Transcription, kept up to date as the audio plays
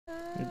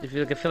I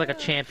feel like a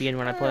champion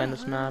when I play on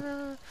this map.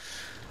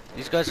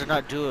 These guys are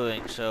not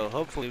duoing, so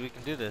hopefully we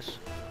can do this.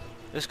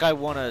 This guy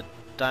won a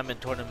diamond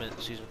tournament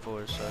in season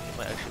 4, so he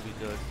might actually be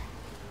good.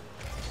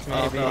 Maybe.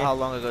 I don't know how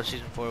long ago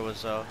season 4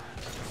 was though.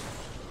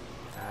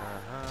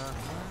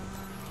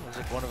 Looks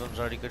like one of them's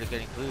already good at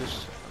getting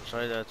boost. I'm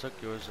sorry that I took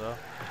yours though.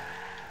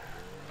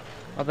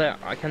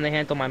 Can they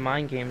handle my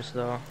mind games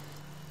though?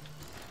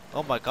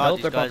 Oh my god, Nope,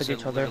 these they're guys bumping are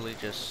each other. literally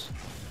just...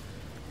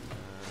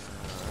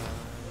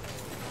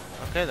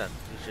 okay then,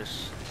 he's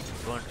just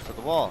going for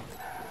the wall.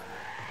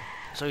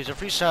 So he's a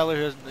freestyler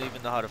who doesn't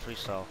even know how to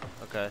freestyle.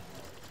 Okay.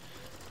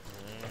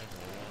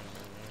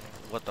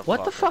 What the fuck?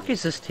 What the fuck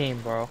is this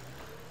team, bro?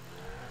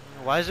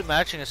 Why is it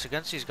matching us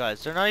against these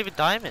guys? They're not even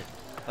diamond.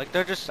 Like,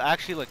 they're just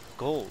actually like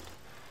gold.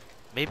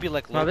 Maybe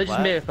like low No, they just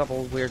plat. made a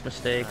couple weird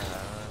mistakes.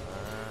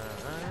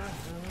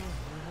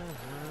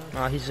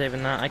 Oh, he's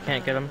saving that. I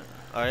can't get him.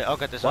 Alright, I'll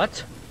get this. What?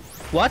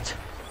 What?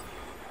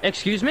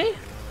 Excuse me?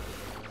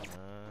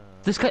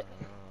 This guy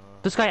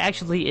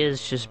actually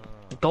is just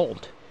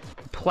gold.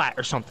 Plat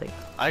or something.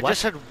 I What?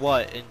 just said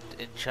what in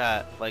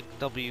chat, like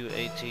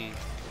W-A-T.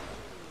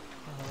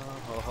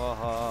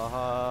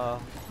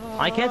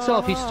 I can't tell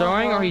if he's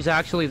throwing or he's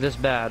actually this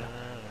bad.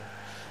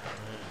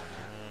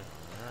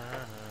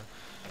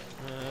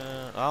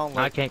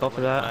 I can't go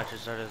for that.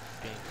 Matches started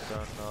being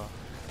done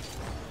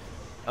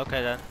though.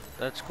 Okay then,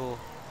 that's cool.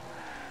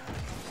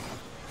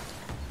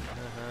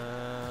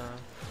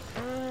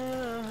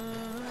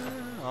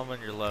 I'm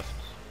on your left.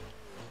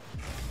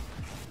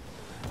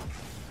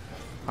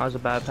 That was a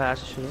bad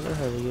pass. I should have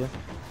heard of you.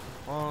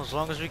 Well, as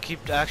long as we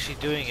keep actually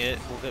doing it,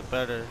 we'll get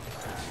better.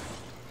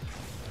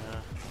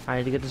 I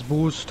need to get this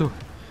boost. Nice,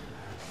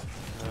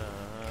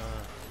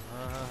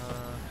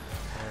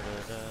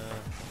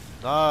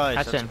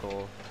 That's that's in.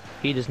 cool.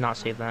 He does not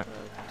save that.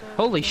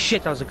 Holy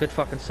shit, that was a good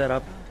fucking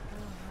setup.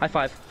 High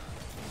five.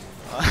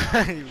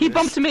 He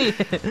bumped me!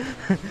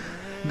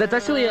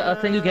 That's really a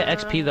thing you get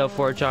XP though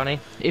for, Johnny.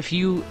 If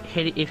you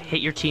hit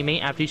your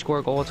teammate after you score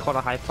a goal, it's called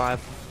a high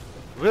five.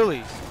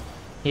 Really?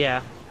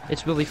 Yeah,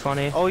 it's really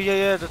funny. Oh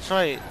yeah, that's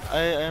right.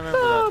 I remember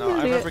that now.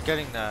 I remember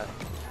getting that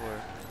before.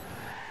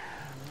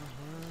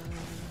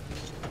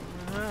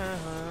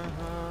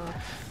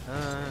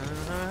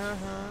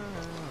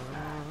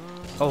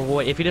 Oh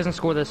boy, if he doesn't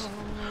score this,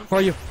 where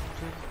are you?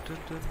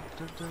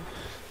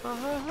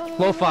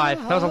 Low five.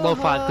 That was a low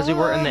five because we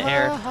were in the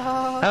air.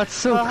 That's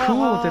so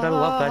cool, dude. I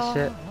love that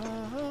shit.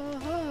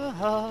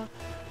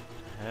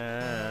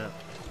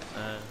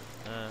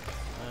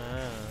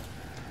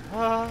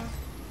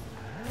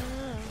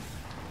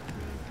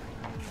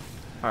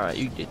 Alright,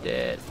 you did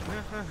that.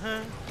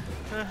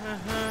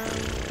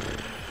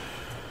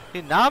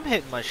 Hey, now I'm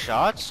hitting my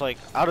shots, like,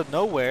 out of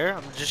nowhere.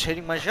 I'm just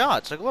hitting my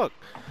shots. Like, look.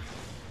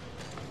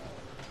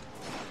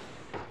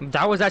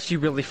 That was actually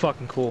really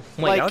fucking cool.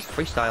 Wait, Like, that was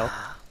freestyle.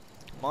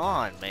 Come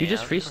on, man. You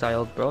just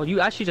freestyled, bro. You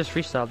actually just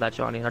freestyled that,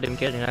 Johnny. Not even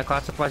kidding. That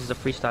classifies as a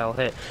freestyle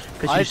hit.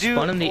 Because you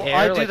spun in the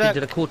air like you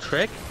did a cool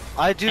trick.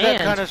 I do that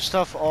kind of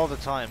stuff all the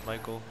time,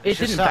 Michael. It's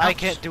just that I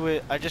can't do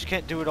it. I just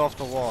can't do it off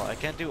the wall. I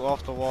can't do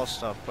off the wall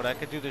stuff, but I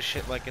can do this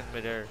shit like in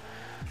midair.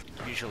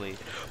 Usually.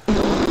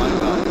 Oh my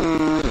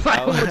god.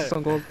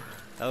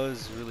 That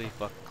was really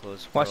fucking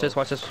close. Bro. Watch this,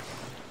 watch this.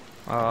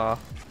 I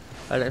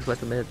didn't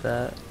expect him to hit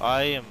that.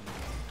 I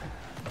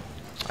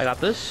got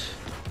this.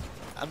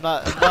 I'm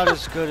not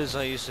as good as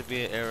I used to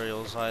be at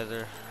aerials either.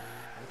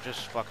 I'm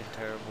just fucking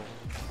terrible.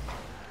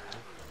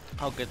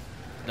 I'll get.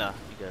 Nah,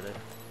 you get it.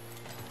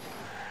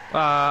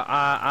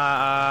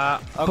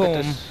 I'll boom.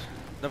 get this.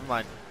 Never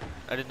mind.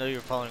 I didn't know you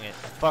were following it.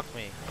 Fuck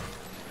me.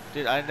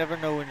 Dude, I never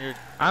know when you're.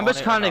 I'm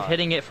just kind of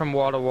hitting it from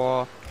wall to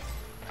wall.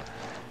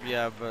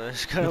 Yeah, but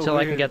it's kind of until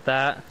weird. I can get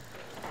that.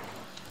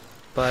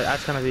 But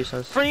that's kind of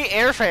useless. Free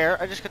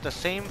airfare. I just got the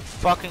same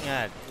fucking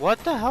ad. What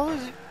the hell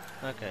is it?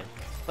 Okay.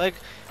 Like,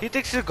 he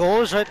thinks the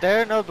goal is right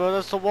there. No, bro,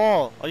 that's the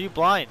wall. Are you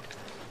blind?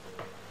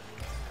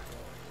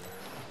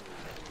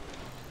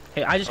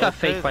 Hey, I just got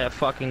faked by a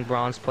fucking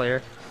bronze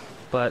player.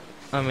 But,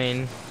 I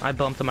mean, I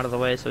bumped him out of the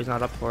way, so he's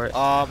not up for it.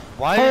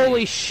 Why?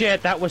 Holy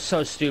shit, that was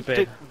so stupid.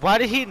 Dude, why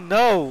did he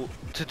know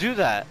to do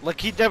that? Like,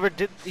 he never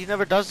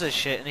does this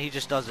shit, and he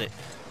just does it.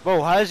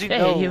 Bro, how does he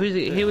know?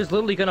 He was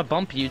literally gonna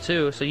bump you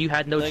too, so you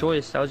had no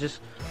choice. That was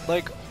just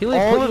like he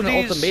literally put you in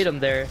an ultimatum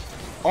there.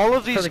 All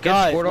of these guys,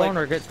 get scored on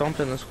or get bumped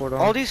and then scored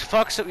on. All these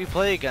fucks that we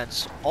play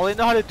against, all they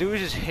know how to do is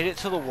just hit it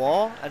to the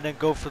wall and then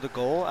go for the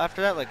goal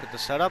after that, like with the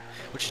setup,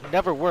 which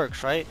never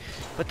works, right?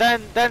 But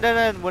then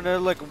when they're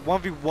like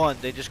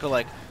 1v1, they just go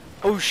like,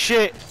 oh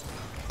shit,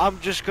 I'm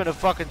just gonna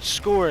fucking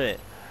score it.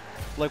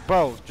 Like,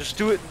 bro, just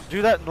do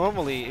that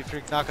normally if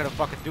you're not gonna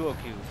fucking duo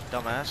queue,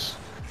 dumbass.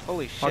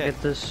 Holy shit. I'll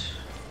get this.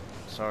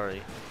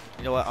 Sorry.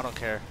 You know what? I don't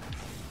care.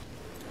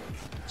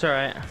 It's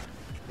alright.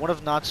 One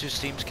of Natsu's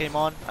teams came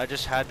on. I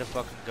just had to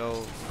fucking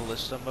go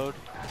Ballista mode.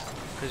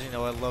 Because, you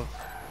know, I love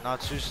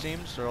Natsu's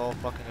teams. They're all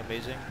fucking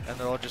amazing. And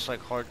they're all just like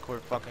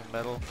hardcore fucking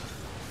metal.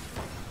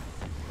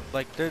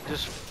 Like, they're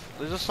just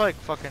like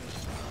fucking...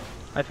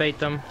 I faked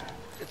them.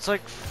 It's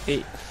like...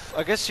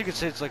 I guess you could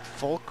say it's like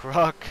folk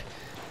rock.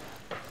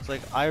 It's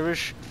like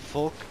Irish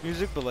folk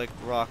music, but like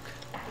rock.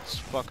 It's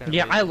fucking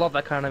Yeah, amazing. I love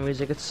that kind of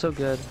music. It's so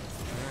good.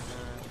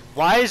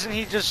 Why isn't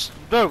he just...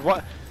 No,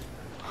 what?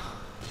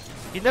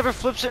 He never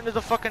flips it into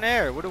the fucking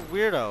air. What a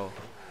weirdo.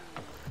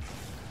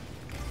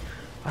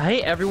 I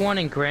hate everyone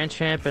in Grand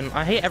Champ, and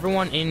I hate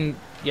everyone in...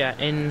 Yeah,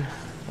 in...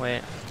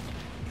 Wait.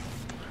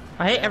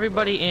 I hate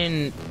everybody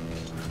in...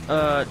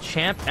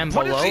 Champ and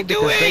What is below he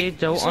because doing? they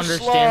don't He's so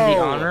understand the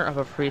slow. honor of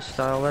a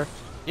freestyler.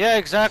 Yeah,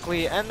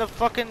 exactly. And the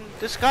fucking...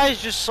 This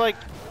guy's just like...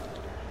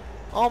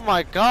 Oh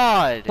my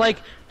god. Like,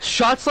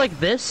 shots like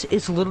this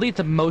is literally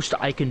the most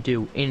I can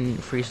do in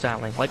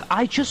freestyling. Like,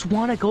 I just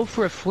want to go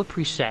for a flip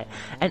reset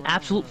and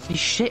absolutely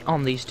shit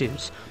on these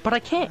dudes. But I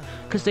can't,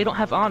 because they don't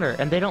have honor,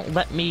 and they don't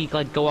let me,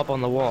 like, go up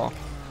on the wall.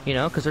 You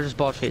know, because they're just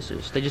ball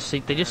chasers. They just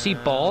see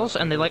balls,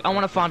 and they're like, I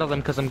want to fondle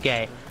them because I'm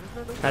gay.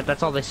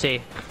 That's all they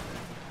see.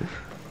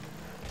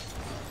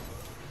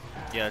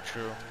 Yeah,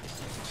 true.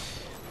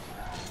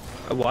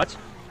 What?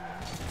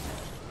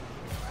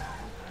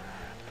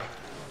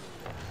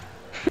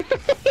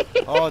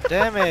 Oh,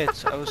 damn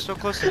it. I was so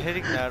close to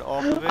hitting that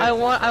off of it. I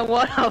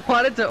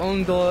wanted to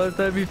own goal.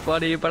 That'd be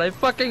funny, but I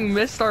fucking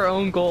missed our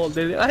own goal,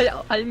 dude.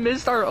 I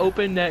missed our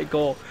open net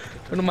goal.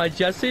 What am I,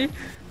 Jesse?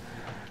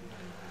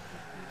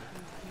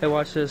 Hey,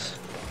 watch this.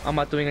 I'm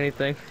not doing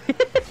anything.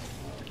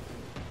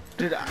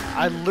 Dude,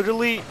 I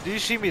literally... Do you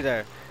see me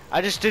there?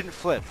 I just didn't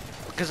flip.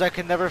 Because I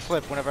can never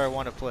flip whenever I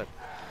want to flip.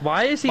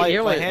 Why is he My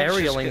hands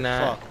just aerialing get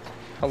that? fucked.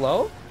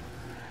 Hello?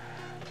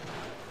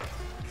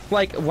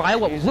 Like, why?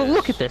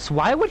 Look at this.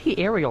 Why would he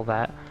aerial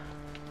that?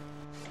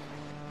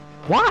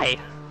 Why?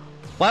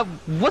 Why?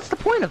 What's the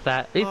point of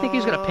that? Do you think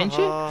he's gonna pinch it?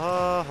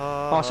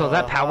 Also,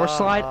 that power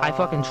slide, I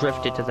fucking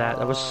drifted to that.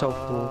 That was so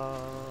cool.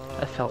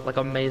 That felt like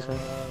amazing.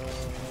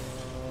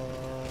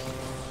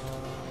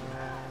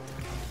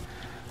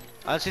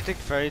 I honestly think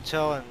Fairy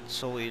Tale and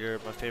Soul Eater are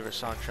my favorite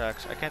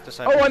soundtracks. I can't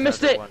decide. Oh, which I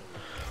missed other it! one.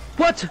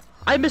 What?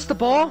 I missed the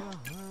ball?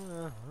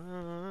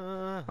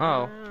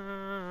 Oh.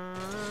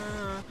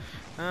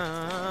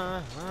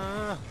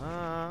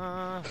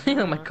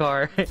 Oh my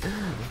car.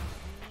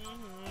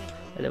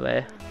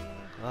 Anyway,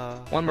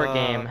 one more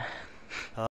game.